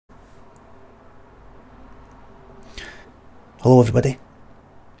Hello everybody.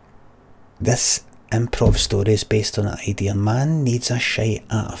 This improv story is based on the idea man needs a shite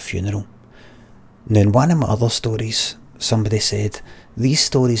at a funeral. Now in one of my other stories, somebody said, these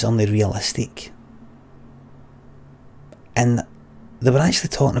stories aren't realistic. And they were actually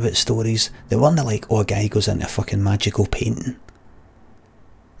talking about stories that weren't like, oh, a guy goes into a fucking magical painting.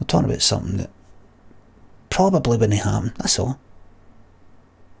 They're talking about something that probably wouldn't happen, that's all.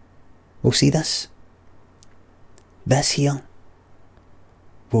 We'll see this. This here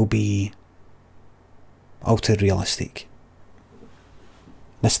will be ultra realistic.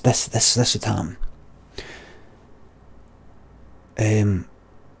 This would happen.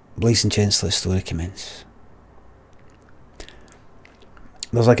 Ladies and gents, let the story commence.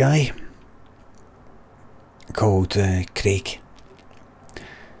 There's a guy called Craig,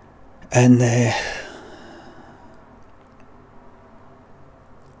 and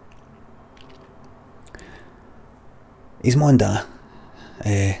his mum and dad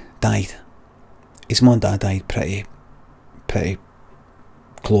died. His mum and dad died pretty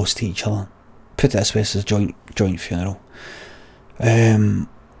close to each other. Put it this way, it's a joint funeral. The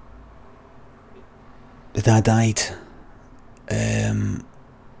dad died.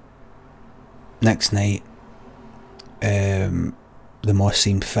 Next night, the mum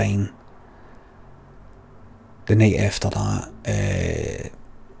seemed fine. The night after that,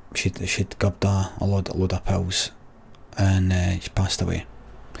 she'd gubbed a load of pills, and she passed away.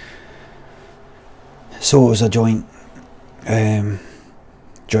 So it was a joint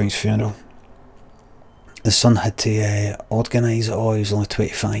funeral. The son had to organise it all. He was only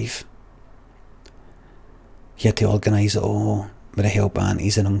 25. He had to organise it all with the help of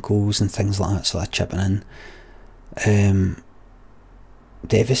aunties and uncles and things like that, so that chipping in.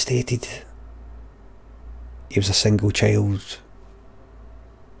 Devastated. He was a single child.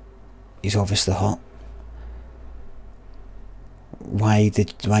 He's obviously hurt. Why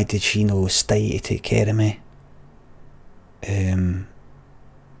did she know stay to take care of me? You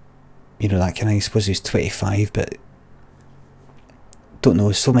know, that kind of, I suppose he was 25, but don't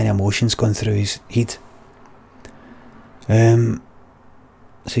know, so many emotions going through his head. So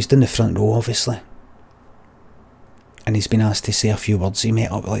he's down the front row, obviously, and he's been asked to say a few words. He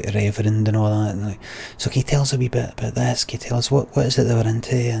met up with like the reverend and all that, and like, so can you tell us a wee bit about this? Can you tell us what is it they were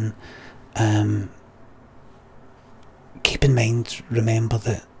into? And keep in mind, remember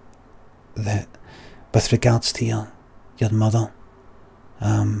that with regards to your mother, you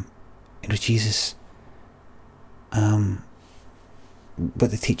know, Jesus,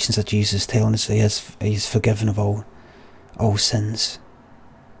 what the teachings of Jesus telling us, he is forgiven of all sins.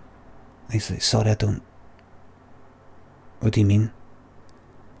 And he's like, sorry, I don't. What do you mean?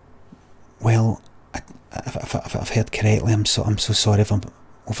 Well, if I've heard correctly, I'm so sorry if I'm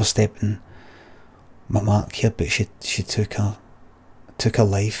overstepping my mark here, but she took her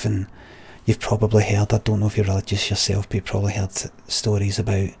life, and you've probably heard, I don't know if you're religious yourself, but you've probably heard stories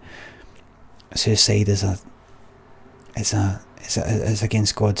about suicide is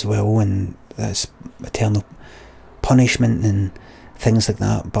against God's will, and it's eternal punishment and things like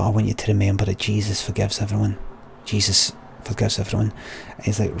that. But I want you to remember that Jesus forgives everyone. Jesus forgives everyone. And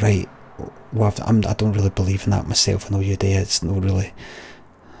he's like, right, well, I don't really believe in that myself. I know you do. It's not really.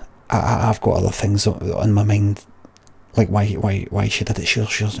 I've got other things on my mind, like why she did it. Sure.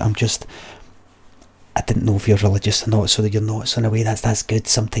 I didn't know if you're religious or not, so that you're not. So in a way, that's good.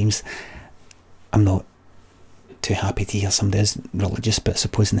 Sometimes I'm not too happy to hear somebody is religious, but I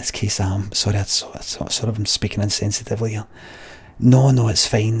suppose in this case I am. Sorry, I'm speaking insensitively here. No, it's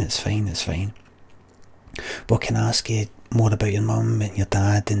fine. Well, can I ask you more about your mum and your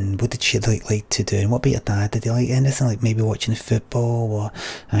dad, and what did she like to do? And what about your dad? Did he like anything, like maybe watching the football, or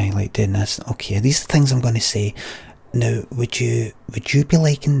I like doing this? Okay, these are things I'm going to say. Now, would you be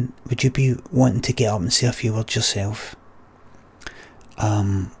wanting to get up and say a few words yourself?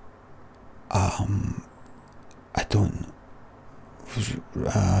 I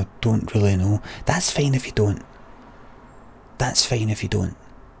don't really know. That's fine if you don't.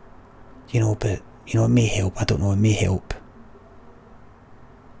 You know, but you know, it may help. I don't know, it may help.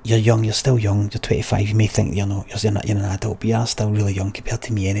 You're young, you're still young, you're 25, you may think you're an adult, but you are still really young compared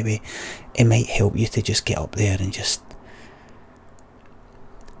to me anyway. It might help you to just get up there and just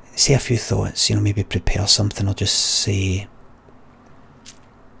say a few thoughts, you know, maybe prepare something, or just say,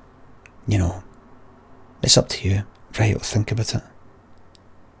 you know, it's up to you. Right, I'll think about it.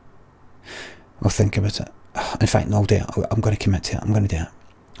 In fact, no, I'll do it. I'm going to commit to it. I'm going to do it.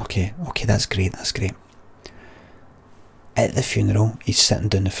 Okay, that's great. At the funeral, he's sitting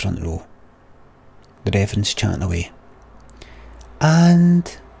down the front row. The reverend's chatting away.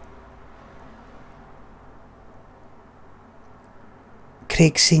 And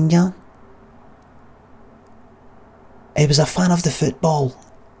Craig Senior, he was a fan of the football.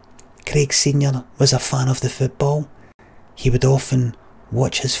 Craig Senior was a fan of the football. He would often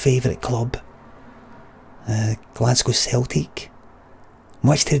watch his favourite club, Glasgow Celtic,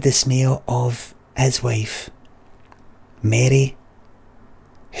 much to the dismay of his wife, Mary,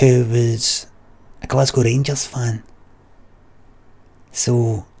 who was a Glasgow Rangers fan.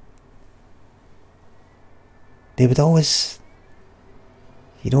 So they would always,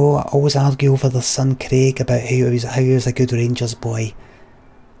 always argue over their son Craig about how he was a good Rangers boy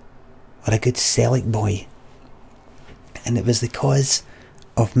or a good Celtic boy. And it was the cause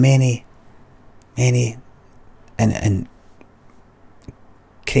of many, and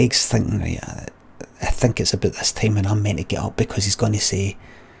Craig's thinking, right, I think it's about this time when I'm meant to get up, because he's going to say,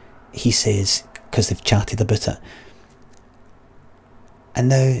 he says, because they've chatted about it. And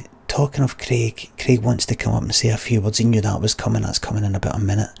now, talking of Craig wants to come up and say a few words. He knew that was coming, that's coming in about a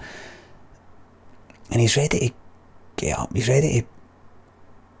minute. And he's ready to get up, he's ready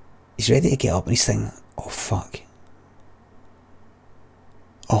to get up, and he's thinking, oh fuck.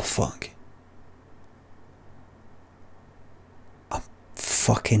 I'm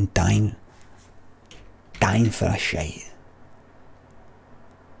fucking dying for a shite.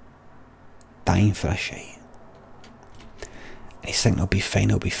 Dying for a shite. And he's thinking,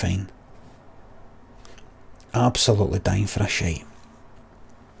 it'll be fine. Absolutely dying for a shite.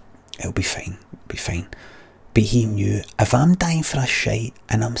 It'll be fine. But he knew, if I'm dying for a shite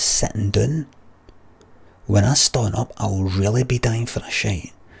and I'm sitting down, when I stand up, I'll really be dying for a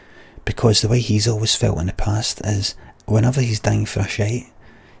shite. Because the way he's always felt in the past is, whenever he's dying for a shite,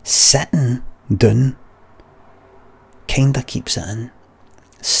 sitting down kinda keeps it in.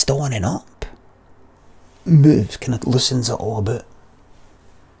 Standing up moves, kind of loosens it all about.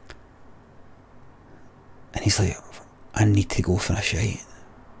 And he's like, I need to go for a shite.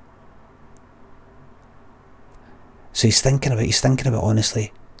 So he's thinking about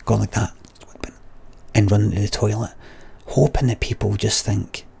honestly going like that and running to the toilet, hoping that people just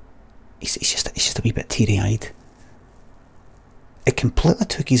think he's just a wee bit teary-eyed. It completely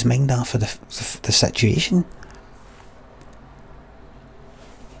took his mind off of the situation.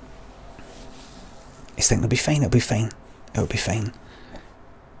 He's thinking, it'll be fine.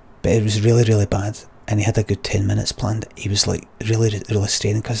 But it was really, really bad, and he had a good 10 minutes planned. He was like really, really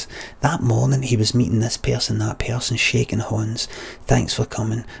straining, because that morning he was meeting this person, that person, shaking hands. Thanks for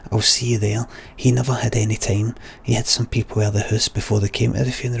coming, I'll see you there. He never had any time. He had some people at the house before they came to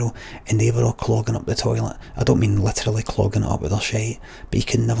the funeral, and they were all clogging up the toilet. I don't mean literally clogging it up with their shite, but he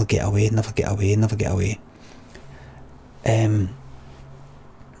could never get away.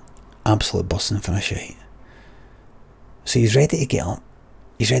 Absolute busting for a shite. So he's ready to get up.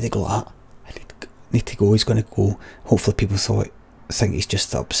 He's ready to go like that. I need to go. He's going to go. Hopefully people think he's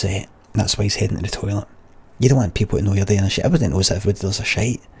just upset. That's why he's heading to the toilet. You don't want people to know you're there and shit. Everybody knows that everybody does a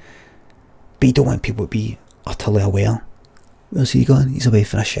shite. But you don't want people to be utterly aware. Where's he going? He's away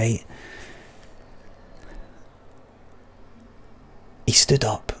for a shite. He stood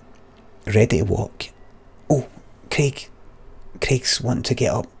up, ready to walk. Oh, Craig's wanting to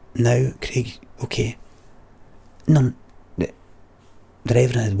get up now. Craig, okay. No, the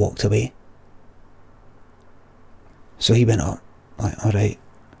Reverend had walked away. So he went up, like, alright,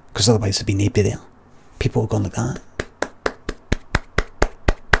 because otherwise there'd be nobody there. People were going like that.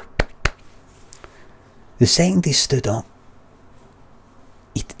 The second he stood up,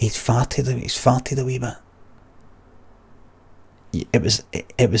 he's farted a wee bit.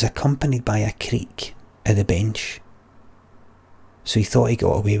 It was accompanied by a creak at the bench. So he thought he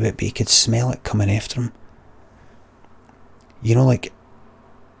got away with it, but he could smell it coming after him. You know, like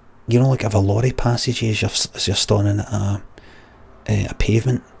if a lorry passes you as you're standing at a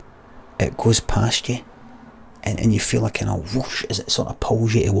pavement, it goes past you, and you feel like, whoosh, as it sort of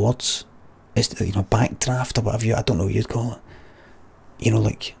pulls you towards. It's, backdraft or whatever I don't know what you'd call it.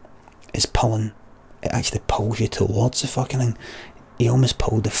 Like it's pulling. It actually pulls you towards the fucking thing. He almost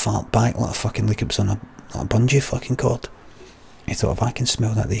pulled the fart back like it was on a bungee fucking cord. He thought, if I can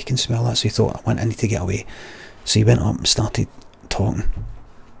smell that, they can smell that. So he thought, I need to get away. So he went up and started talking,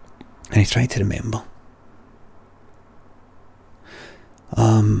 and he tried to remember.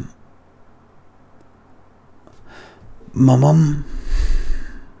 My mum,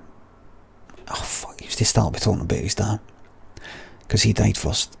 he used to start by talking about his dad, because he died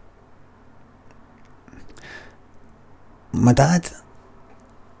first. My dad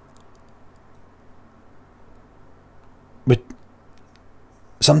would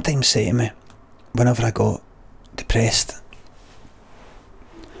sometimes say to me, whenever I got depressed,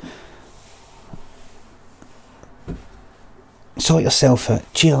 sort yourself out,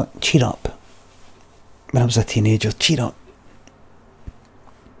 cheer up. When I was a teenager, cheer up.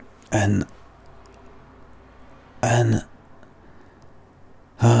 And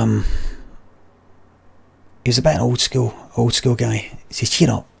he was a bit an old school guy. He says,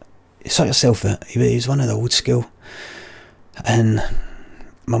 cheer up, sort yourself out. He was one of the old school. And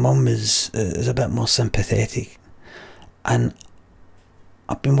my mum is a bit more sympathetic. And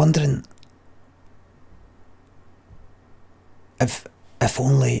I've been wondering if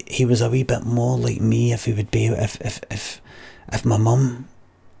only he was a wee bit more like me, if he would be, if my mum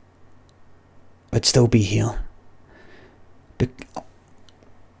would still be here.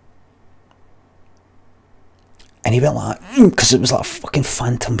 And he went like that, because it was like a fucking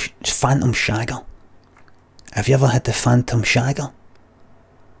phantom shagger. Have you ever had the phantom shagger?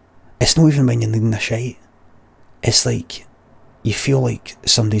 It's not even when you're needing a shite. It's like, you feel like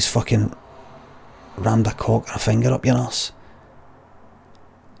somebody's fucking rammed a cock or a finger up your arse.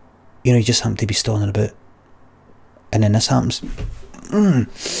 You know, you just happen to be stoning about. And then this happens.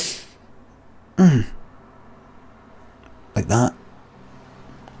 Like that.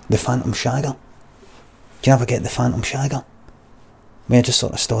 The phantom shagger. Do you ever get the phantom shagger? Where you're just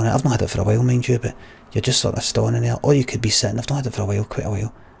sort of stoning. I've not had it for a while, mind you, but you're just sort of stoning there. Or you could be sitting. I've not had it for a while, quite a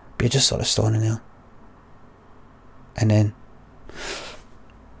while. But you're just sort of stoning there. And then,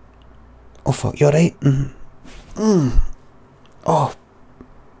 oh fuck, you alright? Oh,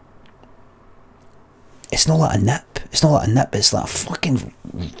 it's not like a nip. It's not like a nip. It's like a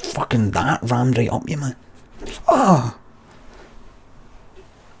fucking that rammed right up you, man. Oh.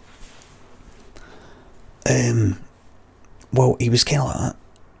 Well, he was kind of like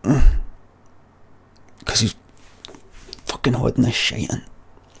that, because he's fucking holding this shit in.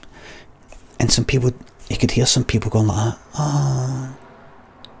 And some people, you could hear some people going like that, ah,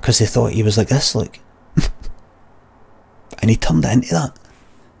 because they thought he was like this, like. And he turned it into that.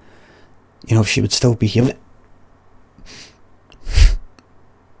 You know, if she would still be here.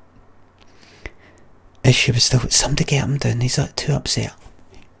 If she was still, somebody get him down, he's like too upset.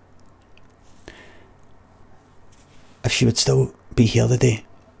 If she would still be here today.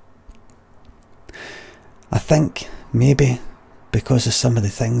 I think maybe because of some of the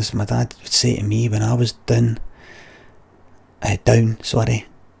things my dad would say to me when I was down,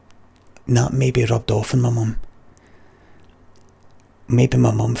 that maybe rubbed off on my mum. Maybe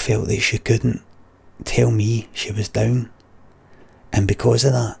my mum felt that she couldn't tell me she was down, and because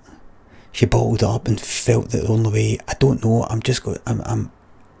of that, she bottled up and felt that the only way, I don't know,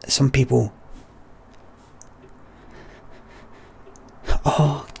 some people,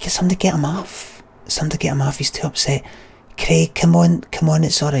 oh, can somebody get him off? Somebody get him off, he's too upset. Craig, come on,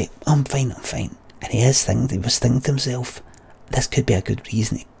 it's alright, I'm fine. And he was thinking to himself, this could be a good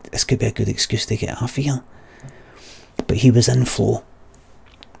reason, this could be a good excuse to get off here. But he was in flow.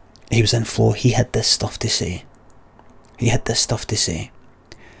 He had this stuff to say.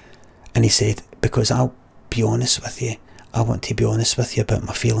 And he said, because I'll be honest with you, I want to be honest with you about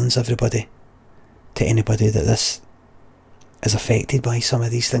my feelings, everybody. To anybody that this is affected by some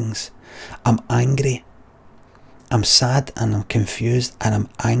of these things. I'm angry. I'm sad and I'm confused and I'm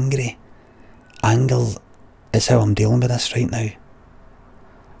angry. Anger is how I'm dealing with this right now.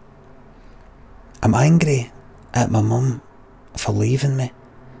 I'm angry at my mum for leaving me.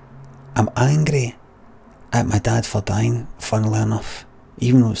 I'm angry at my dad for dying, funnily enough,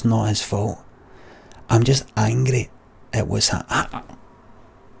 even though it's not his fault. I'm just angry at what's happening.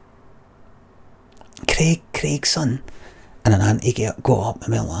 Craig's son, and an auntie got up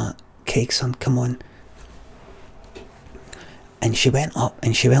and went like that. Craig's son, come on. And she went up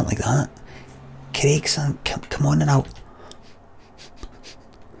and she went like that. Craig's son, come on and out.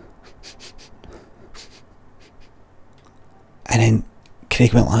 And then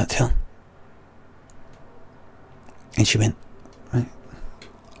Craig went like that to her. And she went, right.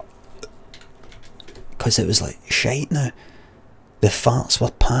 Because it was like shite now. The farts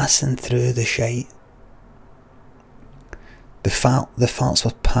were passing through the shite. The farts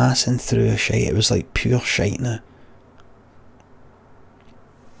were passing through a shite. It was like pure shite now.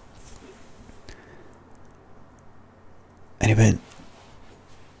 And he went,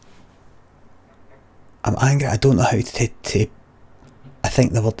 I'm angry, I don't know how to I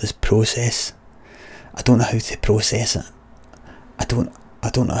think the word is process. I don't know how to process it. I don't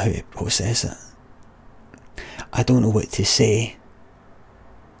know how to process it. I don't know what to say.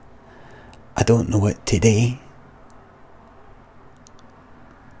 I don't know what to do.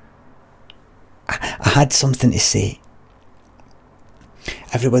 I had something to say.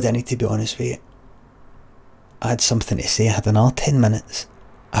 Everybody, I need to be honest with you. I had something to say. I had another 10 minutes.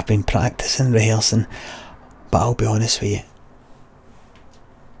 I've been practicing, rehearsing, but I'll be honest with you.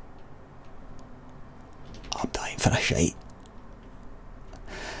 I'm dying for a shite.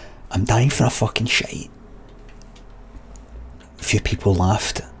 I'm dying for a fucking shite. A few people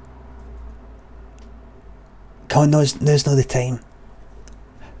laughed. Come on, now's not the time.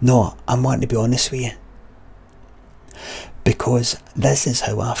 No, I'm wanting to be honest with you. Because this is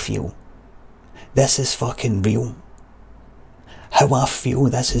how I feel. This is fucking real. How I feel,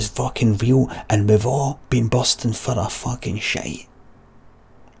 this is fucking real, and we've all been busting for a fucking shite.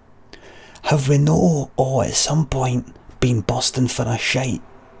 Have we not all at some point been busting for a shite?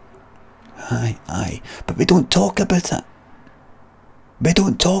 Aye, aye, but we don't talk about it. We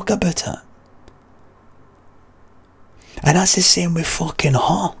don't talk about it. And that's the same with fucking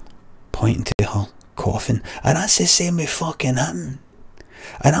her, pointing to her, coughing. And that's the same with fucking him.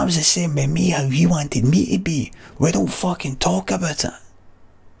 And that was the same with me, how he wanted me to be. We don't fucking talk about it.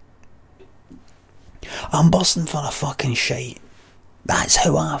 I'm busting for a fucking shite. That's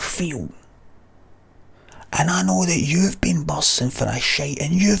how I feel. And I know that you've been busting for a shite,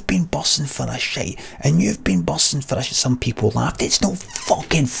 and you've been busting for a shite, and you've been busting for a shite. Some people laughed. It's not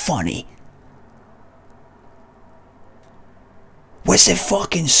fucking funny. What's the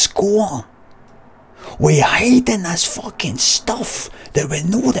fucking score? We're hiding this fucking stuff that we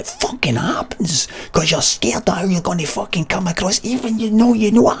know that fucking happens, because you're scared of how you're going to fucking come across, even you know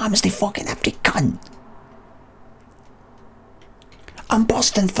what happens to fucking every cunt. I'm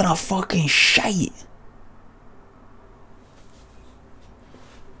busting for a fucking shite.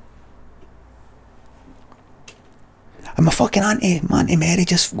 And my fucking Auntie Mary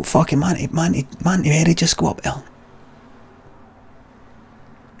just fucking Auntie Mary just go up there.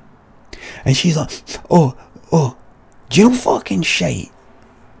 And she's like, oh, do you know fucking shite?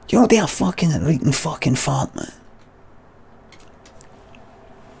 Do you know they are fucking writing fucking fart, man?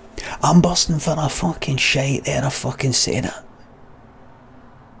 I'm busting for a fucking shite there, I fucking said it.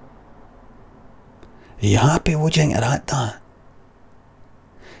 Are you happy? What do you think of that, Dad?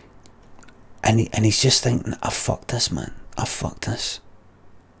 And he's just thinking, I fucked this, man. I fucked this.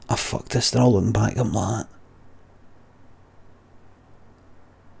 I fucked this. They're all looking back at him like that.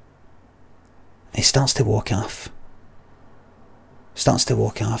 He starts to walk off.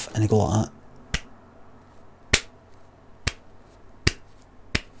 And he go like that.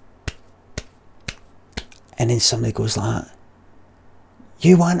 And then somebody goes like that.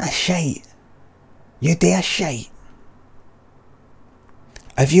 You want a shite? You dare shite?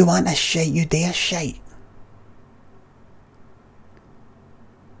 If you want a shite, you dare shite.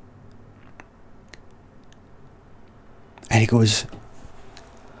 And he goes,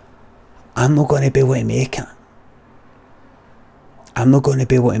 I'm not going to be able to make it. I'm not going to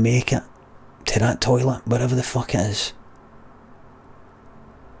be able to make it to that toilet, wherever the fuck it is.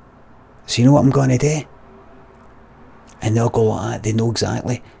 So you know what I'm going to do? And they'll go like that, they know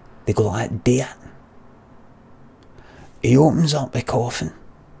exactly. They go like that, do it. He opens up the coffin.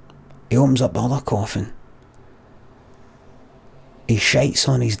 He opens up the other coffin. He shites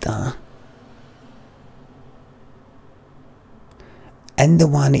on his dad. In the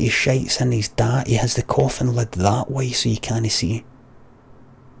one that he shites in his dad, he has the coffin lid that way so you can't see.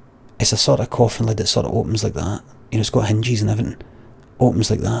 It's a sort of coffin lid that sort of opens like that. You know, it's got hinges and everything.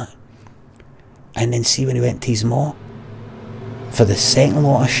 Opens like that. And then see when he went to his maw, for the second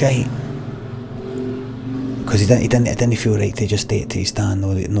lot of shite, because it didn't feel right to just take it to his dad,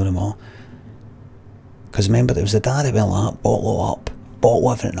 no them all. Because remember, there was the dad that went like that,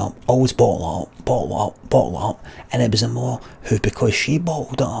 bottle everything up, always bottle up, and it was a maw who, because she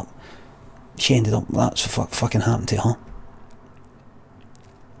bottled it up, she ended up, that's what fucking happened to her.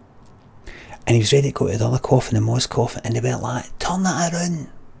 And he was ready to go to the other coffin, the maw's coffin, and they went like, turn it around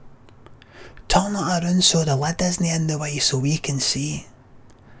so the lid isn't in the way so we can see.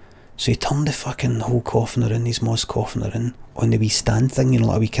 So he turned the fucking whole coffin around, his maw's coffin around, on the wee stand thing, you know,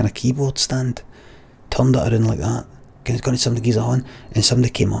 like a wee kind of keyboard stand. Turned it around like that. Going to somebody geezer on, and somebody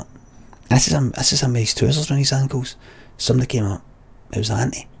came up. And this is him with his trousers around his ankles. Somebody came up. It was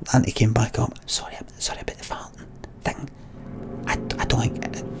Auntie. Auntie came back up. Sorry about the farting thing. I don't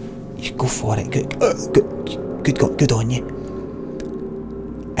think. You go for it. Good on you.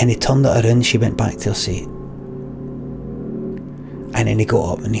 And he turned it around. She went back to her seat. And then he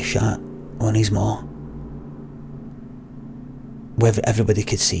got up and he shat on his maw. Where everybody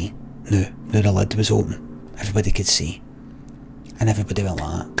could see. Now the lid was open. Everybody could see. And everybody went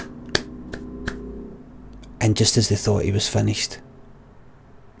like that. And just as they thought he was finished,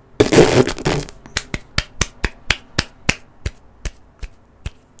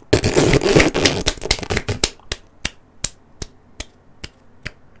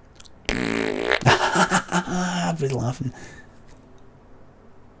 everybody laughing.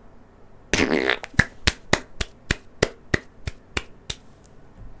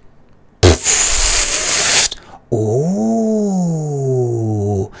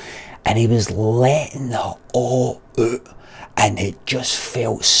 and he was letting it all out, and it just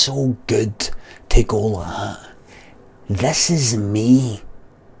felt so good to go like that. This is me.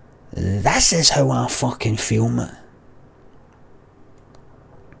 This is how I fucking feel, man.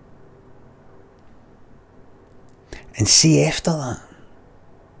 And see after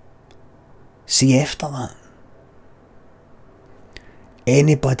that,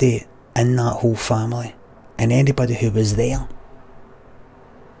 anybody in that whole family and anybody who was there,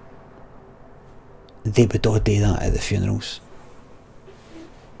 they would all do that at the funerals.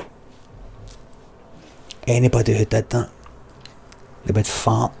 Anybody who did that, they would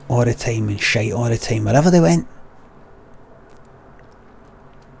fart all the time and shite all the time wherever they went,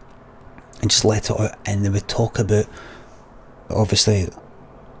 and just let it out. And they would talk about, obviously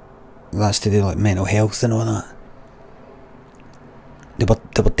that's to do like mental health and all that. They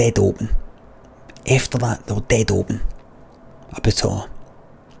were dead open. After that, they were dead open about it all.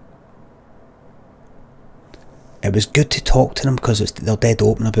 It was good to talk to them because they're dead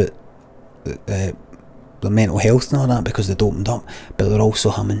open about the mental health and all that, because they'd opened up, but they're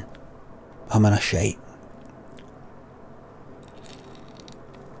also humming a shite.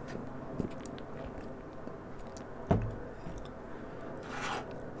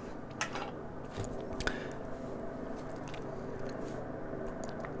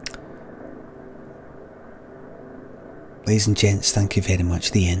 Ladies and gents, thank you very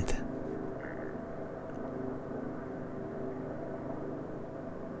much. The end.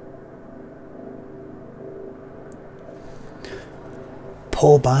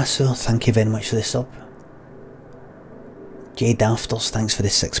 Paul Basso, thank you very much for the sub. Jade Afters, thanks for the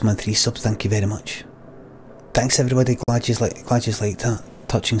 6-month resub, thank you very much. Thanks everybody, glad you liked that.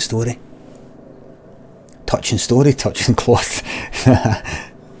 Touching story. Touching story, touching cloth.